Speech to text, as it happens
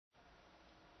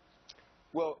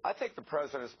Well, I think the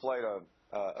president's played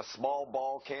a small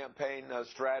ball campaign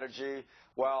strategy.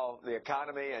 While the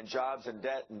economy and jobs and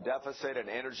debt and deficit and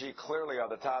energy clearly are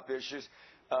the top issues,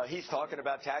 he's talking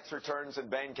about tax returns and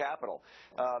Bain Capital.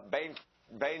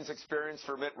 Bain's experience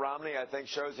for Mitt Romney, I think,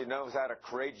 shows he knows how to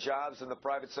create jobs in the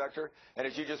private sector. And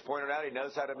as you just pointed out, he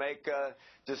knows how to make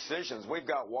decisions. We've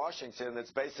got Washington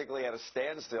that's basically at a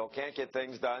standstill, can't get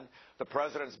things done. The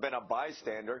president's been a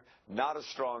bystander, not a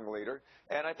strong leader.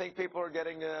 And I think people are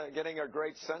getting a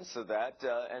great sense of that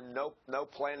and no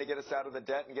plan to get us out of the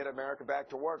debt and get America back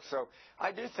to work. So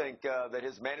I do think that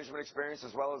his management experience,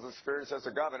 as well as experience as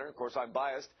a governor, of course I'm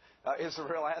biased, is a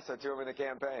real asset to him in the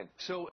campaign. So